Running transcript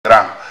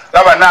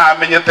gabana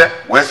amenyete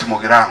West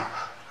Mogirango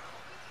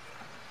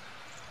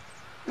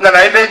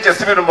ngana inde nje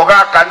sibino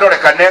Mogaka ndore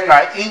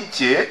kanenga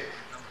inche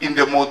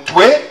inde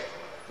mutwe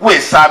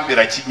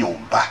wesambira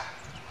kinyumba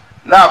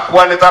na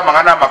kwane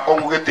tamangana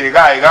makongo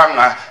getega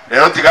iganga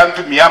lero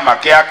tigantu miyama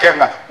ke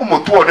akenga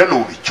umutu one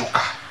no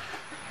bichuka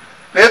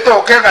leto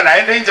okenga na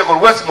inde inje ko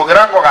West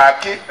Mogirango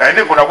gaki na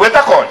inde kuna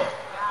gweta koni.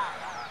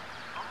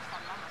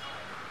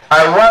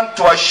 I want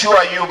to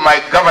assure you,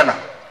 my governor,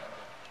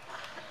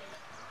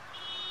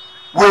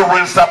 we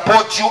will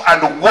support you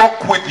and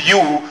work with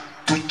you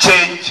to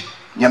change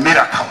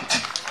Nyamira County.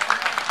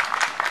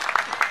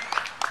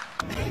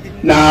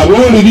 Na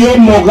woli liyo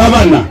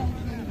Mogavana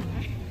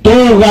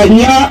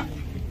toganya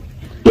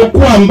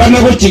tukwambana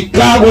ko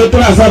Chicago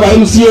turasaba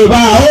MCA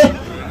bao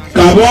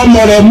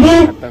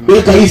kabomoremu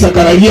bekalisa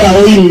karalia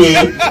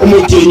oime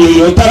omuchenyo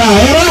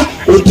yotarahera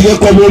utige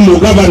ko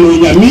Mogavana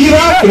Nyamira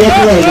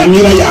yoko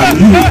Nyamira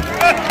yangu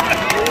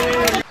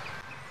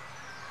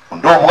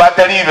ndo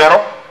bwate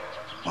libero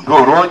ndo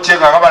roche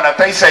ngabana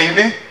taisa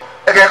ini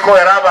ekeko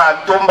era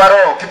abantu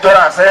mbaro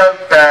kitorase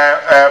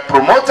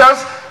promoters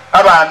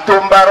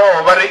abantu mbaro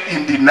bari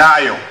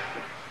indinayo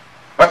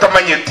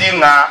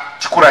batamanyetinga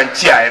chikura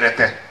nchia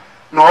erete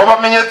no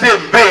bamenyete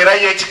mbera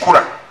ye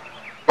chikura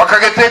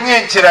bakagete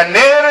ngenchira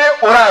nere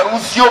ora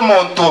rusio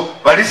monto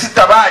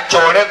balisita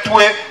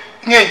bachoretwe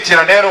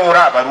ngenchira nere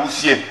ora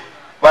barusie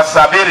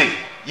basabere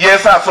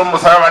yesa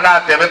somusaba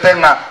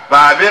natebetenga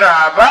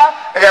babira aba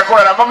ekeko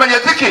era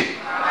bamanyetiki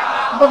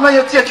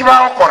bamanyetiye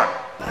kibaokora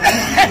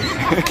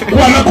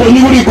wana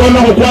konyuri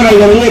kono kukwara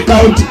ngore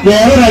county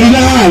yera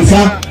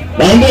linaanza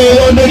bande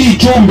yonde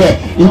lichumbe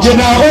nje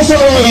na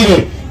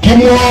osoroire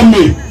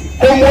kimwome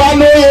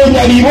omwana oyo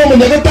Nyaribo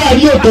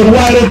munyagatari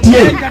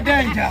otorwaretie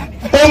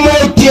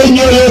omotie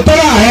nyoyo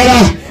torahera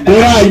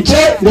uranje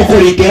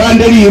ngokurikira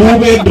nderi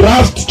rube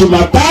draft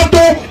Jumatatu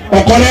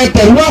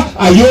okoreterwa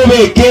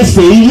ayobe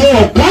kese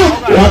iyoka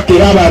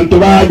wakira abantu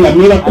ba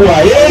Nyamira kwa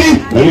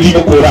yeri nalimo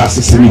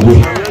kurasi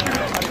sinigwe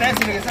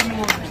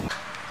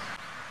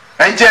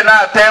enje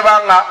na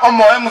tebanga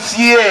omo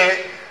MCA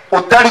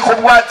utali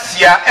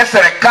kubwatsia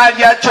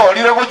eserikali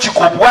achorire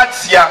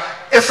guchikubwatsia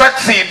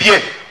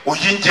esaxidie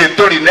oyinje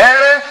ntoli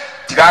nere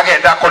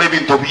tigagenda kole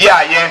bintu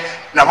byaye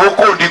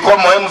naboko ndiko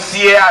mo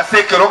MCA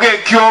asekeroge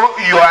kyo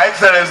your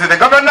excellency the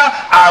governor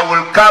I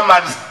will come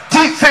and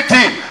sit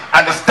in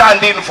and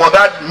stand in for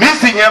that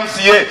missing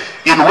MCA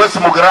in West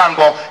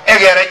Mogirango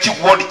egere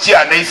chiwodi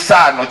chia ne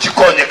isano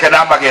chikonye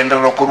kena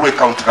magendero kurwe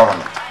county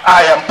government.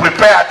 I am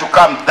prepared to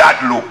come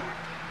that low.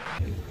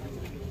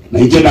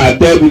 Naije na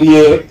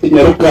tebirie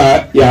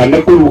nyaruka ya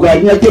nekuruga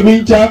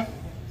nyakemincha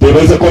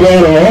tebeze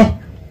kolero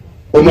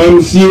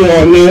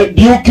MCA one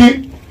Duke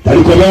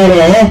tali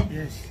kolero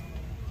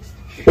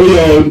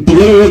oyo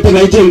ntigerete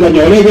naije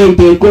nganyore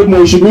gente ko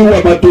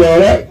mheshimiwa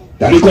Batwere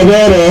tali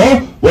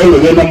kolero wewe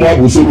gena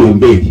mwabusu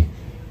lumbegi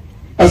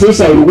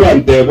asesa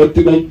urwante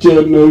botina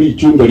cheno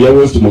lichunga lya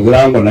West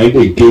Mogirango na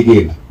ide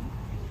kegena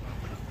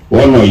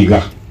wono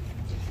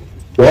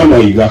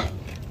iga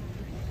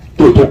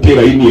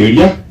tutokera ini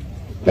elia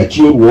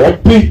gachiuru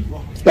opi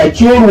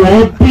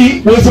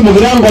West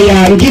Mogirango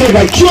yangire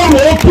gachiuru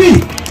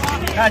opi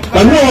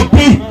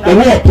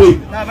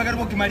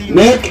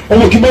nek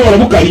omukibora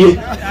bukarie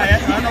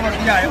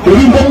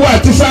ulimbo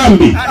bwati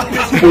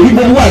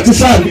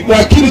sambi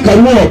wakiri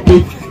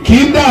karuopi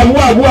kinda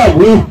abwa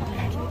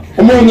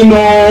omongi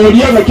no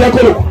lianga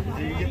kyakoro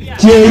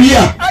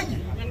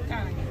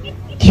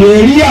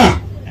kieria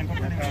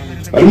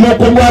alimo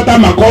kubwata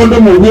makondo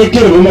mu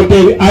bwekere mu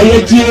motebe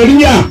aye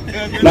kieria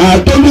na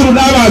tomiru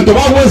n'abantu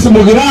ba West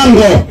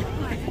Mogirango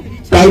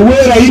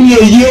karwera ini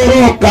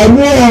yero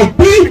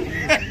karuopi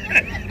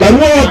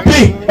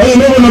oyo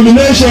no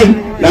nomination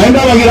naenda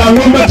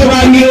Mogirango mbache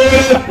bangire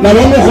na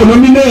bomo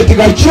nominate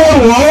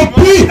gachoro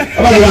opi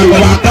abagirango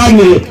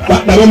bakanye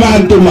nabo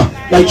bantuma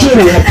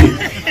gachoro opi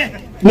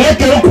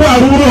nekero kwa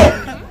ruro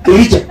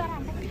kuricha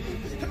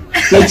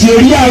na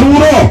chieria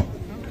ruro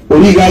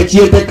oliga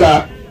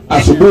chieteka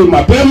asubuhi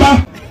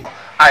mapema.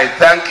 I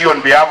thank you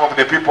on behalf of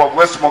the people of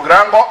West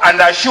Mogirango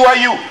and assure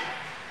you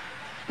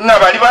na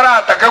bali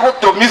barataka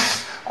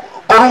gutomis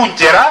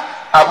korunjera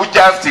I will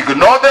just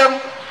ignore them.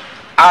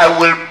 I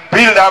will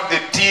build up the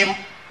team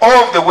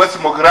of the West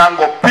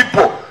Mogirango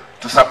people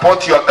to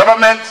support your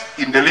government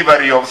in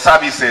delivery of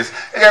services.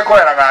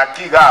 Egekorera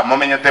gakiga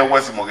momenyete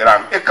West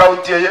Mogirango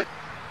county ye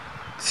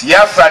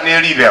siasa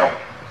ne libero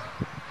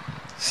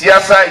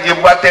siasa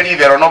yebwate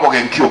libero no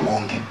bogenkyo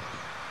bungi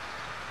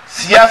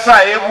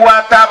siasa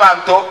ebwata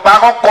abantu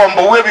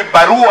bagokombo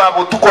webibarua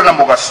butuko na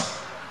mugaso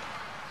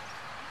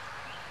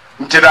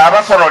nchira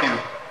abasoroliro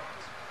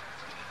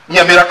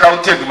Nyamira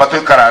county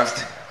ngimatoy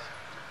karanste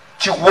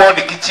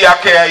chiwodi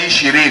kichiake ya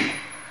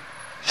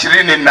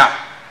 20 na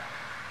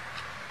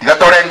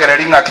tigatorengera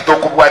ringa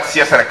kitoko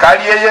bwatsia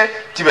serikali yeye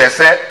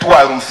kibese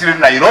twarusire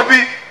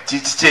Nairobi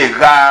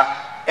chichega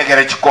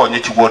egere chikonye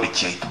chiwodi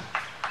chito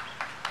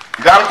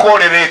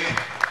galkorereke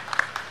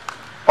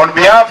on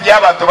behalf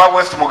y'abantu ba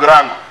West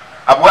Mogirango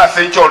abwa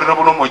sencho rero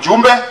buno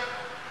mujumbe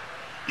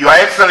Your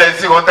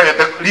Excellency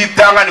gotegete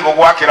litanga ni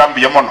gogwakira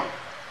mbuya mono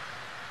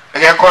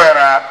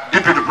egekoera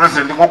Deputy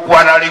President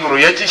gukwana liguru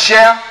yechi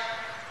share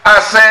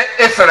ase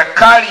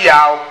eserikali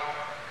yao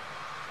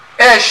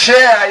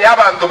share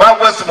y'abantu ba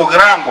West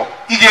Mogirango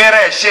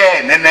igere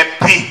share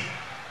NNP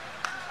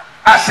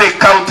ase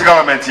county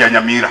government ya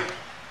Nyamira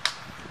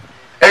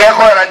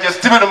egekoera je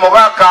Stephen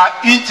Mogaka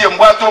inche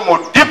mbwato mo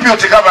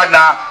deputy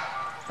governor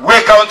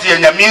we county ya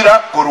Nyamira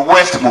ku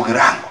West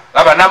Mogirango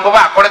aba nambo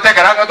ba kolete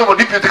garanga to mo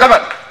deputy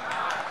governor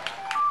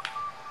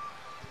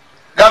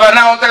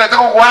governor ontegete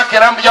ko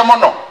gwakira mbuya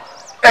mono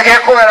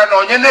egekoera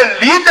nonye ne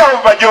leader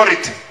of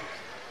majority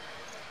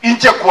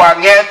inche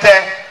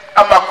kwangete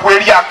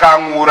amakweli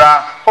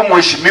akangura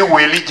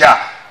omweshimiwe Elija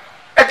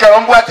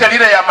ekerombu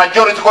atelire ya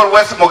majority ko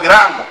West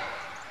Mogirango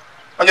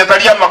onye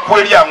tali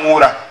amakweli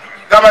angura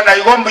governor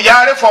igombu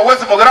yale for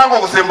West Mogirango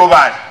kusembo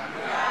bali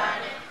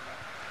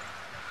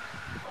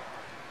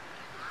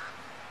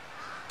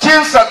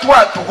chinsa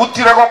twatu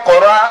kutire ko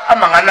kora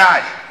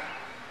amanganaye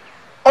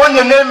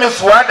onye neme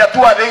suada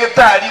tu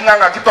abegetali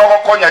nganga kitoko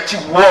konya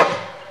chiwod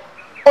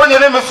onye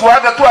neme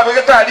suada tu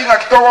abegetali nganga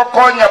kitoko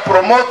konya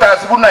promoters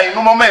buna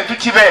inu momentu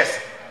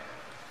chivese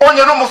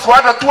onye no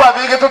suada tu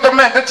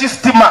abegetotomente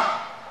chistima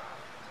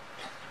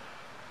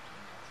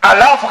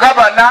alafu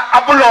gabana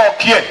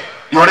abulokie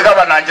yore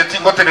gabana nje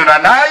tingoterera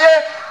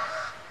naye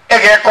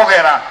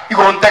egekogera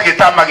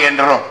igontegeta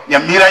magendero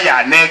Nyamira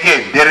ya nege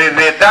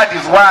derere. That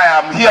is why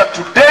I'm here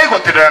today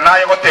goterera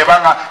naye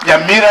gotebanga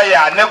Nyamira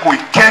ya nego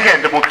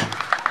ikegende mutu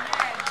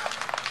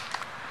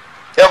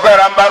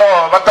ekwera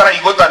mbaro batara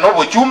igota no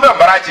bochumbe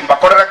mbarachi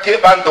mbakorera ke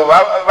bando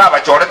baba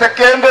chorete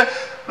kende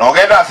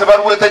nogenda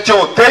asebaruete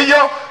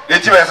choteyo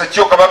echibesa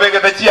choka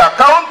babegete chi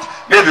account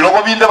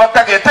nebirogo binde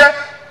batagete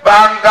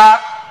banga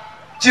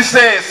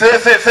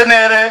chisese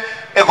senere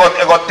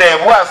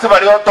egotebwa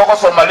sebali otoko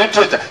soma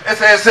literature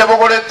ese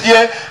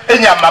bogoretie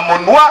enyama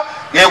munwa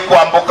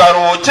gekwambuka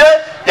roche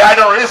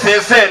yado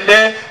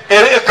resesende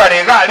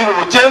ekarega ali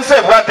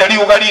ruchense bwateli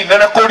ugali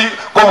nene koli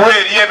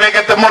kobweri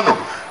ebegete mono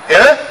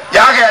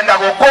yagenda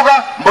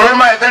gokoga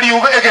mbroma eteli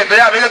uga egende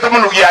yabegete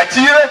mono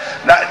gyachire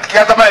na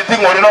kyatama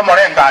etingori no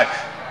morenga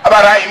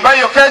abaraimba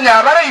yo Kenya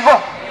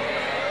abarayigo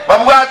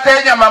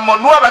babwate nyama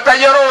munwa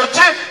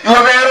batayerochi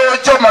yobero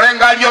cho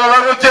morenga yo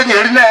baroche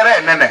ngeri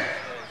nere nene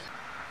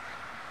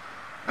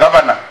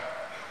Governor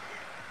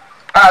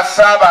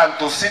asaba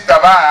ntusita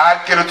ba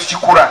akero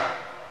tuchikura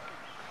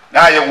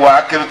naye wa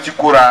akero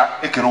tuchikura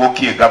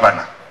ekirokie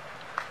governor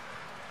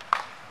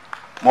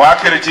mo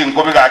akero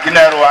chingobi ga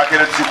kinero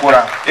akero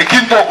tuchikura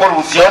ekinto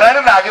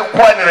korusiona na age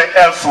kwanire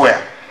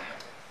elsewhere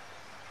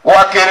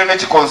wa akero ne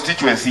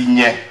constituency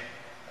nye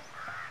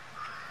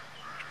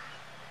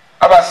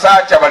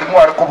abasacha bali mu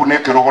ariko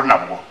bunekero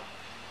nabwo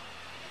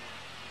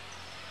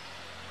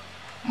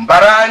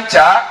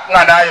mbarancha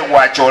nganaye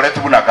wachore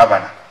tubuna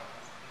governor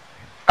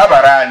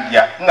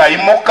abarandia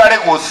ngayimokare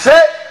gose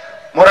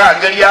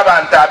murangeli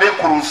abantu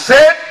abekuruse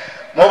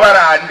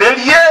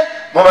mubarandelie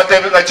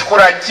mubatebinga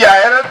chikura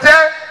chiaerete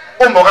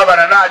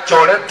umugabana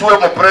nachore tuwe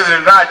mu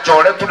president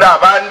nachore tuda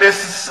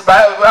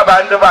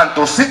abande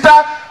bantu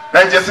sita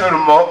na Jesse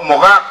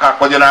Mogaka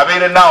kwenye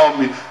abire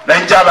Naomi na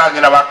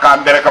njabangi na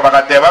bakambere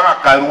kabakateba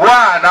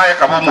bakarwa naye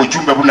kabo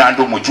mujumbe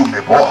bunando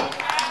mujumbe bo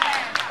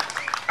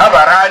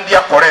abarandia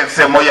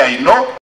korense moya ino